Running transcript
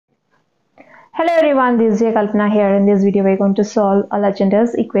Hello everyone, this is Chinnaiah Kalpana here. In this video, we're going to solve a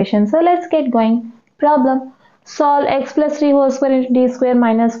Legender's equation. So let's get going. Problem. Solve x plus 3 whole square into d square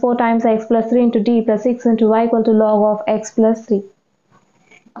minus 4 times x plus 3 into d plus 6 into y equal to log of x plus 3.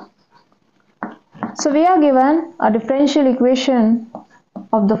 So we are given a differential equation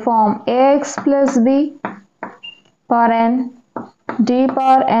of the form ax plus b power n d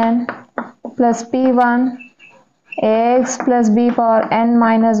power n plus p1 ax plus b power n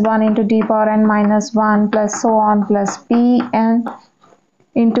minus 1 into d power n minus 1 plus so on plus pn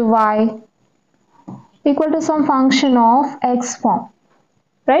into y equal to some function of x form,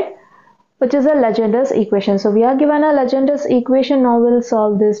 right, which is a Legender's equation. So we are given a Legender's equation. Now we'll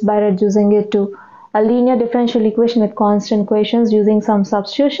solve this by reducing it to a linear differential equation with constant equations using some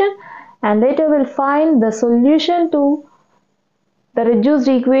substitution, and later we'll find the solution to the reduced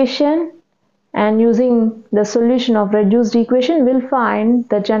equation, and using the solution of reduced equation we'll find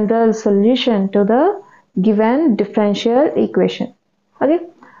the general solution to the given differential equation. Okay,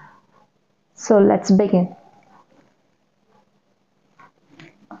 so let's begin.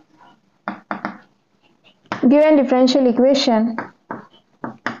 Given differential equation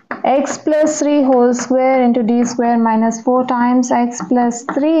x plus 3 whole square into d square minus 4 times x plus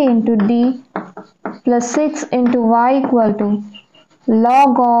 3 into d plus 6 into y equal to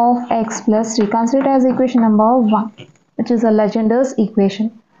log of x plus 3. Consider it as equation number 1, which is a Legender's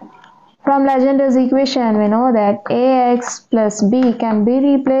equation. From Legender's equation we know that ax plus b can be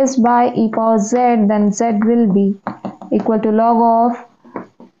replaced by e power z, then z will be equal to log of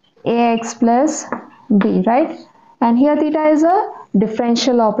ax plus b, right? And here theta is a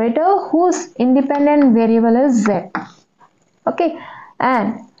differential operator whose independent variable is z. Okay,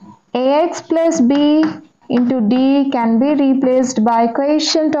 and ax plus b into d can be replaced by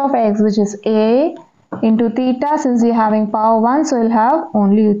quotient of x, which is a into theta. Since you're having power 1, so you'll have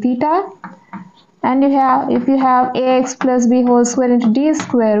only theta. And if you have ax plus b whole square into d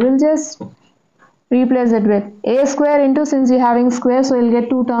square, we'll just replace it with a square into, since you're having square, so you'll get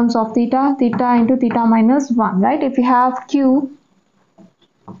two terms of theta into theta minus 1, right? If you have q,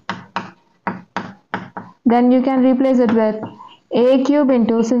 then you can replace it with a cube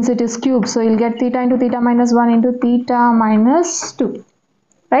into, since it is cube, so you'll get theta into theta minus 1 into theta minus 2,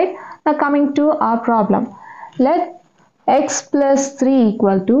 right? Now coming to our problem, let x plus 3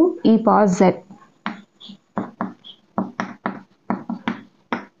 equal to e power z.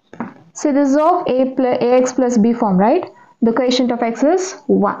 So this is of ax plus b form, right? The quotient of x is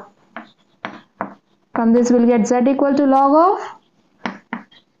 1. From this we'll get z equal to log of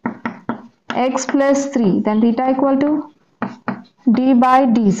x plus 3, then theta equal to d by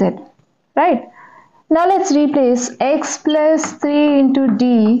dz, right? Now let's replace x plus 3 into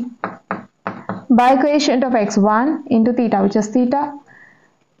d by quotient of x 1 into theta, which is theta,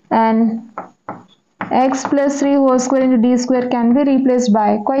 and x plus 3 whole square into d square can be replaced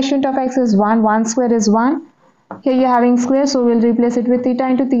by quotient of x is 1, 1 square is 1. Here you're having square, so we'll replace it with theta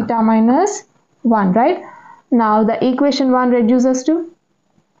into theta minus 1, right? Now the equation 1 reduces to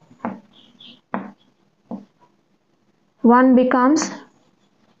 1 becomes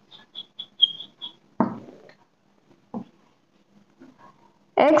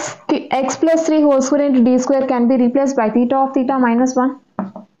x plus 3 whole square into d square can be replaced by theta of theta minus 1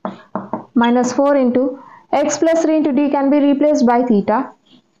 minus 4 into x plus 3 into d can be replaced by theta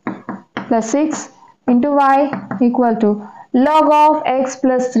plus 6 into y equal to log of x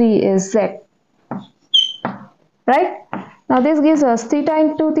plus 3 is z, right? Now this gives us theta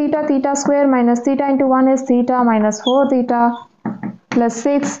into theta, theta square minus theta into 1 is theta minus 4 theta plus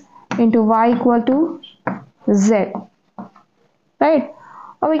 6 into y equal to z, right?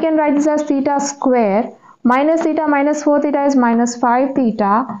 Or we can write this as theta square minus theta minus 4 theta is minus 5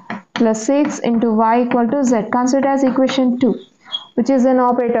 theta plus 6 into y equal to z. Consider as equation 2, which is an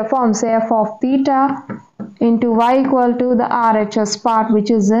operator form, say f of theta into y equal to the RHS part, which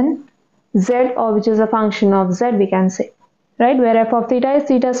is in z, or which is a function of z, we can say, right, where f of theta is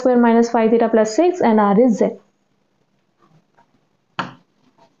theta square minus 5 theta plus 6 and r is z.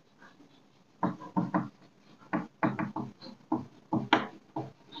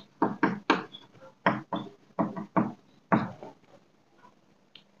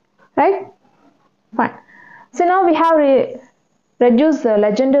 Right? Fine. So now we have reduced the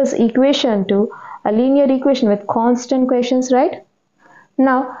Legender's equation to a linear equation with constant quotients, right?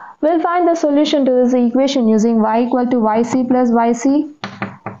 Now we'll find the solution to this equation using y equal to yc plus yc,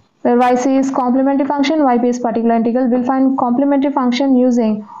 where yc is complementary function, yp is particular integral. We'll find complementary function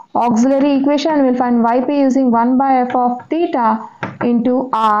using auxiliary equation, and we'll find yp using 1 by f of theta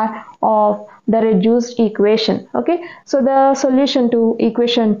into r of the reduced equation. Okay, so the solution to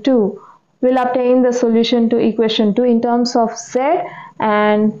equation 2 we'll obtain the solution to equation 2 in terms of z,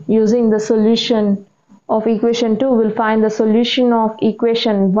 and using the solution of equation 2 we'll find the solution of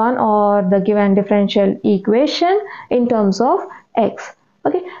equation 1 or the given differential equation in terms of x.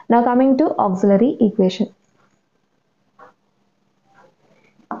 Okay, now coming to auxiliary equation.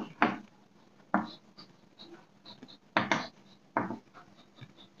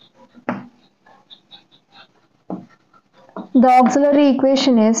 The auxiliary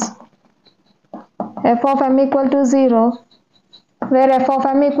equation is f of m equal to 0, where f of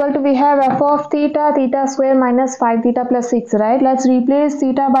m equal to, we have f of theta, theta square minus 5 theta plus 6, right? Let's replace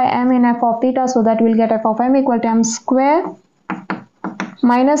theta by m in f of theta, so that we'll get f of m equal to m square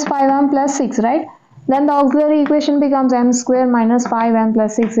minus 5m plus 6, right? Then the auxiliary equation becomes m square minus 5m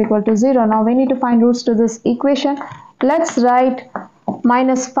plus 6 equal to 0. Now we need to find roots to this equation. Let's write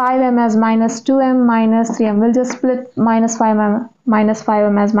minus 5m as minus 2m minus 3m. We'll just split minus 5m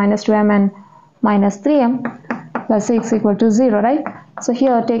as minus 2m and minus 3m plus 6 equal to 0, right? So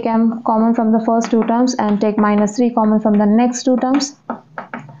here take m common from the first two terms and take minus 3 common from the next two terms.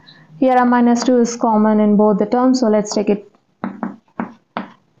 Here a minus 2 is common in both the terms, so let's take it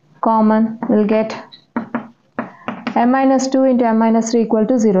common. We'll get m minus 2 into m minus 3 equal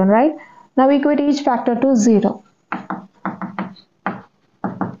to 0, right? Now equate each factor to 0.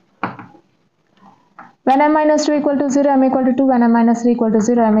 When m minus 2 equal to 0, m equal to 2. When m minus 3 equal to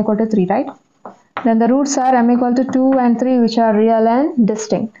 0, m equal to 3, right? Then the roots are m equal to 2 and 3, which are real and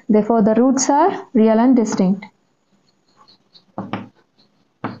distinct. Therefore, the roots are real and distinct.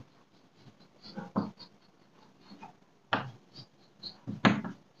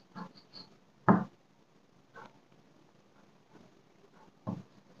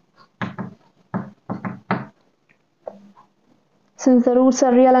 Since the roots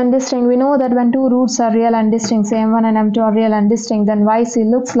are real and distinct, we know that when two roots are real and distinct, say m1 and m2 are real and distinct, then yc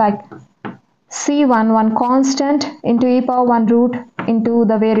looks like c1, one constant into e power one root into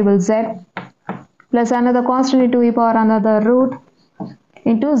the variable z, plus another constant into e power another root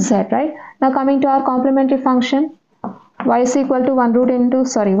into z, right? Now coming to our complementary function, y is equal to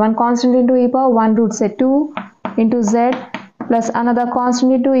one constant into e power one root, say 2 into z, plus another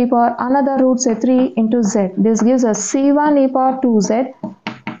constant into e power another root, say 3 into z. This gives us c1 e power 2z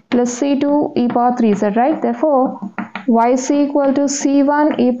plus c2 e power 3z, right? Therefore, yc equal to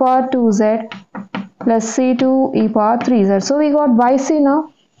c1 e power 2z plus c2 e power 3z. So we got yc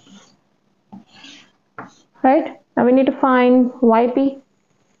now, right? Now we need to find yp.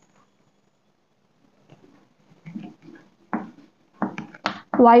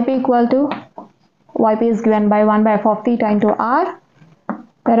 Yp equal to, yp is given by 1 by f of theta into r,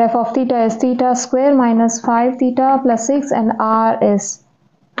 where f of theta is theta square minus 5 theta plus 6 and r is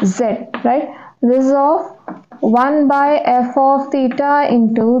z, right? This is of 1 by f of theta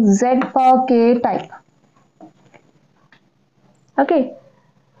into z power k type. Okay,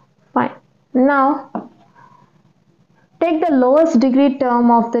 fine. Now take the lowest degree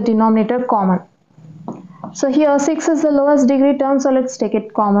term of the denominator common. So here 6 is the lowest degree term, so let's take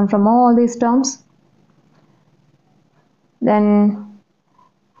it common from all these terms. Then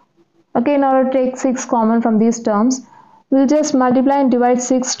okay, in order to take 6 common from these terms, we'll just multiply and divide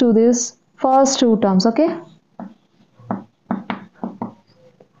 6 to these first two terms, okay?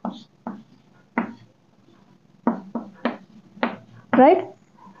 Right?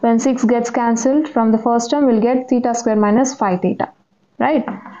 When 6 gets cancelled from the first term, we'll get theta square minus 5 theta, right?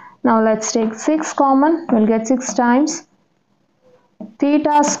 Now let's take 6 common, we'll get 6 times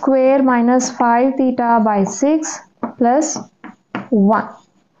theta square minus 5 theta by 6 plus 1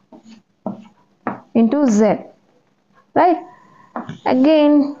 into z, right?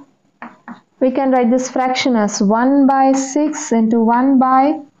 Again, we can write this fraction as 1 by 6 into 1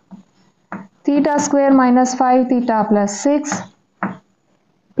 by theta square minus 5 theta plus 6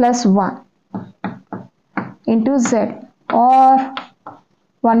 plus 1 into z, or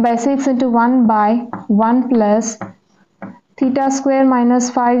 1 by 6 into 1 by 1 plus theta square minus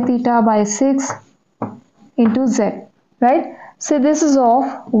 5 theta by 6 into z, right? So this is of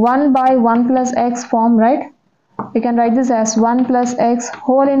 1 by 1 plus x form, right? We can write this as 1 plus x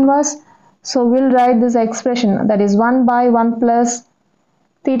whole inverse. So we'll write this expression, that is 1 by 1 plus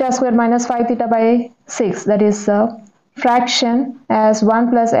theta square minus 5 theta by 6, that is the fraction, as 1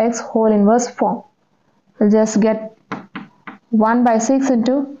 plus x whole inverse form. We'll just get 1 by 6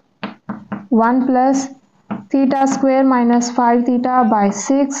 into 1 plus theta square minus 5 theta by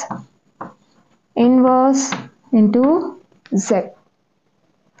 6 inverse into z.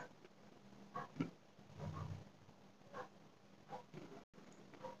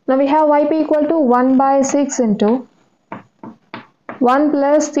 Now we have yp equal to 1 by 6 into 1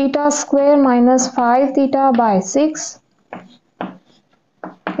 plus theta square minus 5 theta by 6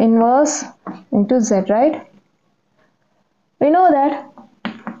 inverse into z, right? We know that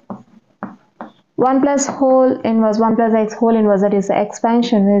 1 plus whole inverse, 1 plus x whole inverse, that is the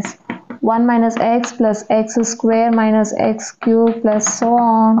expansion, is 1 minus x plus x square minus x cube plus so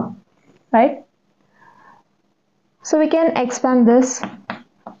on, right? So we can expand this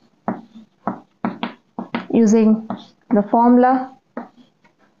using the formula.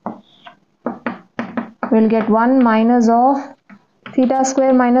 We'll get 1 minus of theta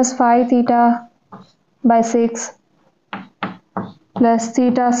square minus 5 theta by 6 plus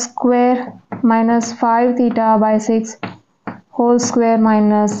theta square minus 5 theta by 6 whole square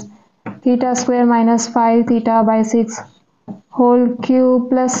minus theta square minus 5 theta by 6 whole cube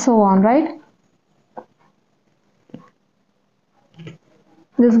plus so on, right?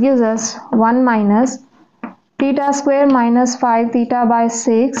 This gives us 1 minus theta square minus 5 theta by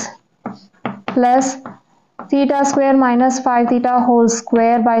 6 plus theta square minus 5 theta whole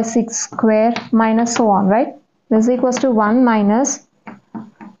square by 6 square minus so on, right? This is equals to 1 minus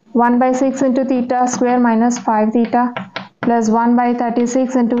 1 by 6 into theta square minus 5 theta plus 1 by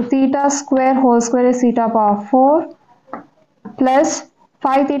 36 into theta square whole square is theta power 4 plus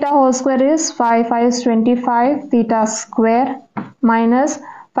 5 theta whole square is 5 is 25 theta square minus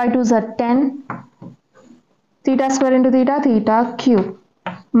 5 2s are 10 theta square into theta cube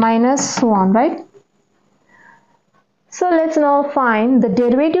minus so on, right? So let's now find the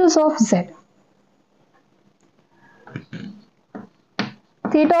derivatives of z.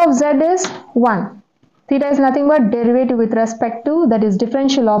 Theta of z is 1. Theta is nothing but derivative with respect to, that is,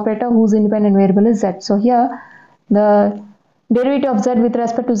 differential operator whose independent variable is z. So here the derivative of z with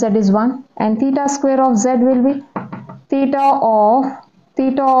respect to z is 1, and theta square of z will be theta of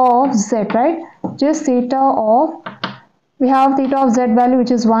z, right? Just theta of, we have theta of z value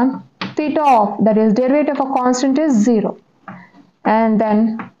which is 1, theta of, that is, derivative of a constant is 0, and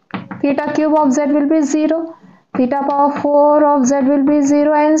then theta cube of z will be 0, theta power 4 of z will be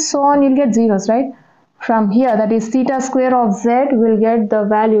 0, and so on. You'll get zeros, right? From here, that is, theta square of z will get the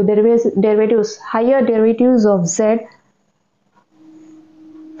value, derivatives, higher derivatives of z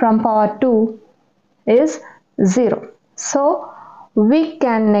from power 2 is 0. So we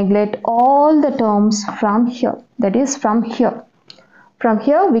can neglect all the terms from here, that is, from here. From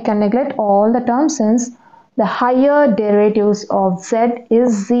here we can neglect all the terms since the higher derivatives of z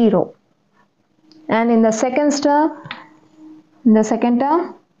is 0. And in the second term,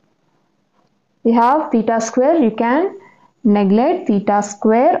 we have theta square. You can neglect theta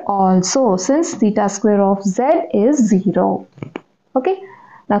square also since theta square of z is 0. Okay.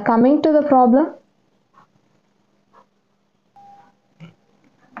 Now coming to the problem.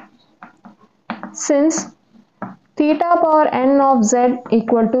 Since theta power n of z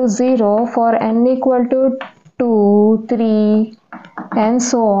equal to 0 for n equal to 2, 3 and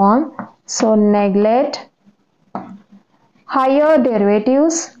so on, so neglect higher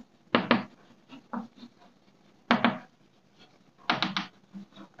derivatives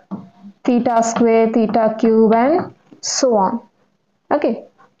theta square, theta cube and so on. Okay.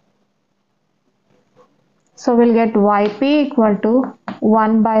 So we'll get yp equal to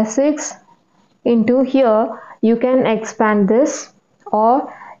 1 by 6 into, here you can expand this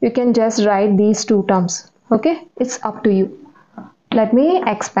or you can just write these two terms. Okay, it's up to you. Let me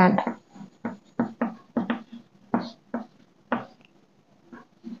expand.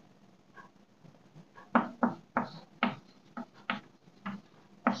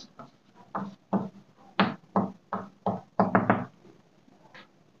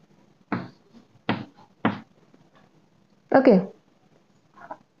 Okay.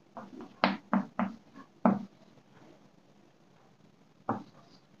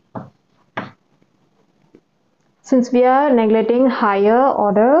 Since we are neglecting higher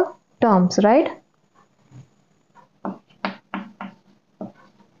order terms, right?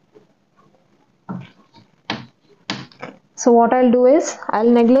 So what I'll do is I'll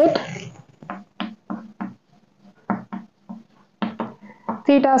neglect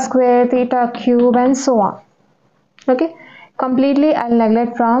theta square, theta cube and so on. Okay, completely I'll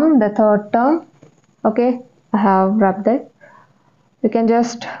neglect from the third term. Okay, I have wrapped that. You can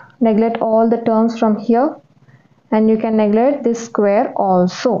just neglect all the terms from here and you can neglect this square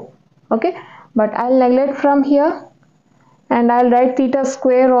also. Okay, but I'll neglect from here and I'll write theta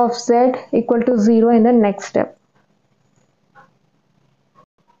square of z equal to 0 in the next step.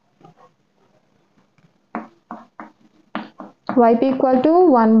 Yp equal to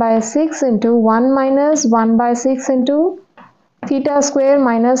 1 by 6 into 1 minus 1 by 6 into theta square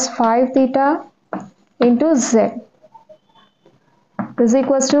minus 5 theta into z. is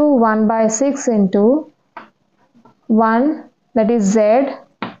equals to 1 by 6 into 1, that is z,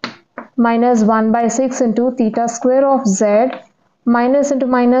 minus 1 by 6 into theta square of z, minus into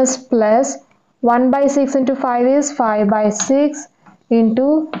minus plus 1 by 6 into 5 is 5 by 6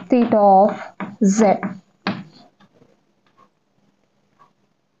 into theta of z.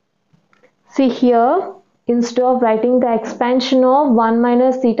 See here, instead of writing the expansion of 1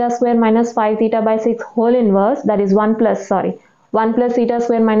 minus theta square minus 5 theta by 6 whole inverse, that is 1 plus theta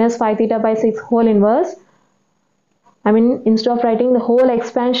square minus 5 theta by 6 whole inverse, instead of writing the whole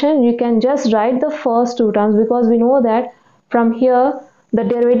expansion, you can just write the first two terms, because we know that from here the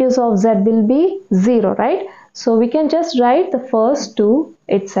derivatives of z will be 0, right? So we can just write the first two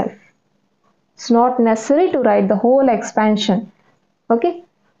itself. It's not necessary to write the whole expansion. Okay?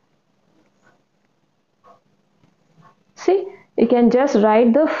 See, you can just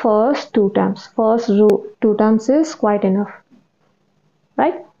write the first two terms. First two terms is quite enough.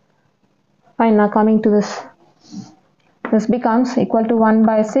 Right? Fine, now coming to this. This becomes equal to 1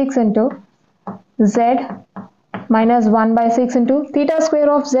 by 6 into z minus 1 by 6 into theta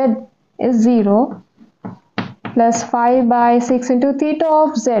square of z is 0 plus 5 by 6 into theta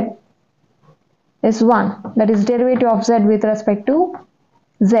of z is 1. That is derivative of z with respect to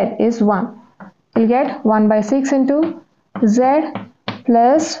z is 1. You'll get 1 by 6 into z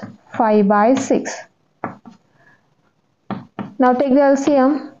plus 5 by 6. Now take the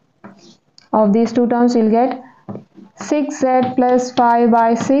LCM of these two terms. You'll get 6z plus 5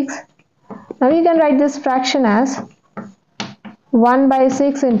 by 6. Now you can write this fraction as 1 by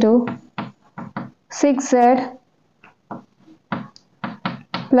 6 into 6z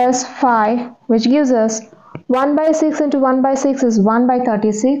plus 5, which gives us 1 by 6 into 1 by 6 is 1 by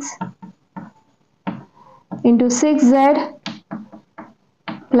 36 into 6z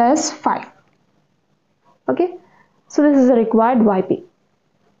plus 5. Okay, so this is the required yp.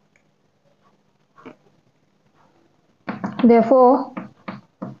 Therefore,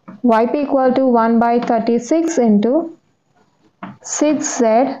 yp equal to 1 by 36 into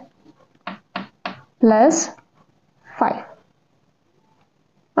 6z plus 5.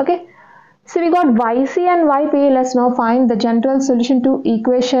 Okay, so we got yc and yp. Let's now find the general solution to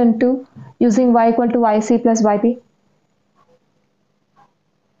equation 2 using y equal to yc plus yp.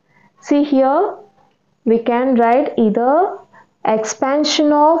 See here, we can write either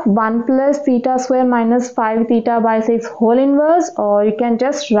expansion of 1 plus theta square minus 5 theta by 6 whole inverse, or you can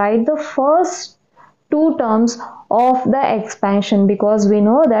just write the first two terms of the expansion, because we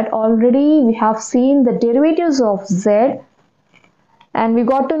know that already we have seen the derivatives of z and we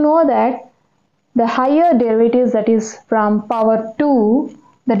got to know that the higher derivatives, that is from power 2,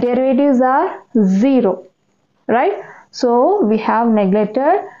 the derivatives are 0, right? So we have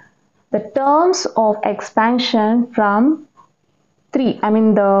neglected the terms of expansion from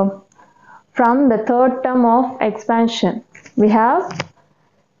from the third term of expansion. We have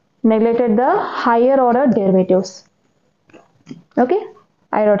neglected the higher order derivatives. Okay,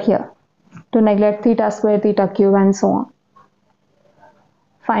 I wrote here to neglect theta square, theta cube and so on.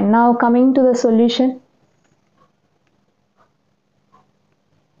 Fine, now coming to the solution.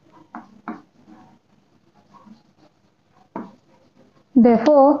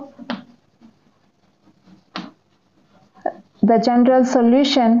 Therefore, the general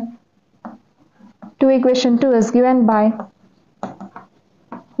solution to equation 2 is given by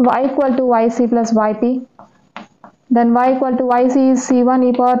y equal to yc plus yp. Then y equal to yc is c1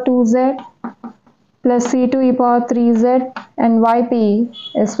 e power 2z plus c2 e power 3z, and yp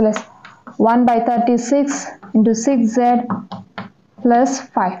is plus 1 by 36 into 6z plus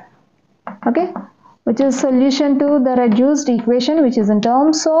 5. Okay, which is solution to the reduced equation, which is in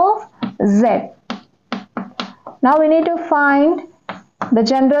terms of z. Now we need to find the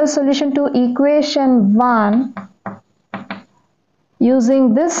general solution to equation 1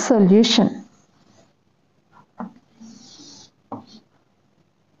 using this solution.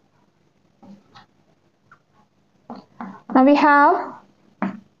 Now we have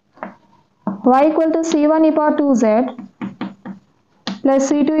y equal to c1 e power 2z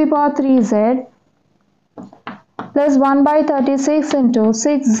plus c2 e power 3z plus 1 by 36 into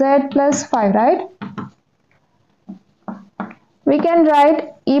 6z plus 5, right? We can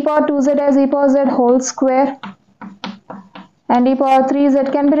write e power 2z as e power z whole square, and e power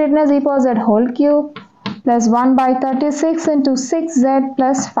 3z can be written as e power z whole cube plus 1 by 36 into 6z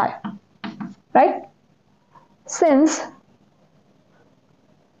plus 5, right? Since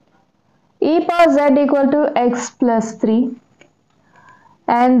e power z equal to x plus 3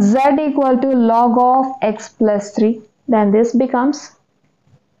 and z equal to log of x plus 3, then this becomes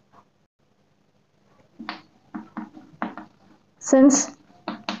since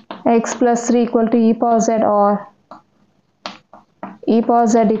x plus 3 equal to e power z or e power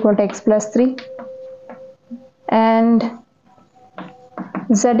z equal to x plus 3 and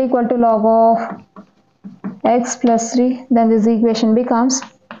z equal to log of x plus 3, then this equation becomes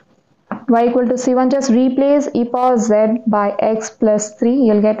y equal to c1. Just replace e power z by x plus 3.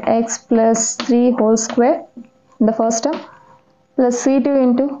 You'll get x plus 3 whole square in the first term plus c2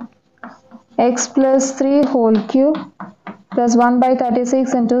 into x plus 3 whole cube plus 1 by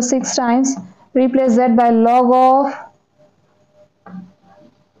 36 into 6 times. Replace z by log of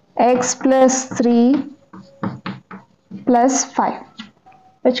x plus 3 plus 5,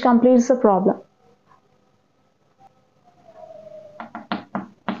 which completes the problem.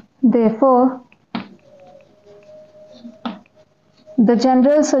 Therefore, the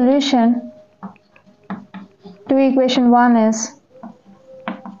general solution to equation 1 is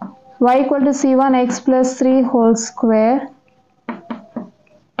y equal to c1 x plus 3 whole square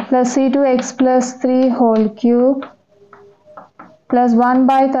plus c2 x plus 3 whole cube plus 1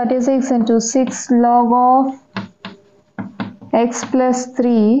 by 36 into 6 log of x plus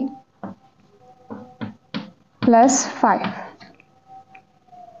 3 plus 5.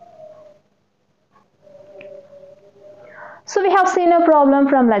 So we have seen a problem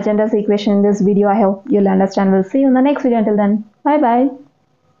from Legender's equation in this video. I hope you'll understand. We'll see you in the next video. Until then, bye bye.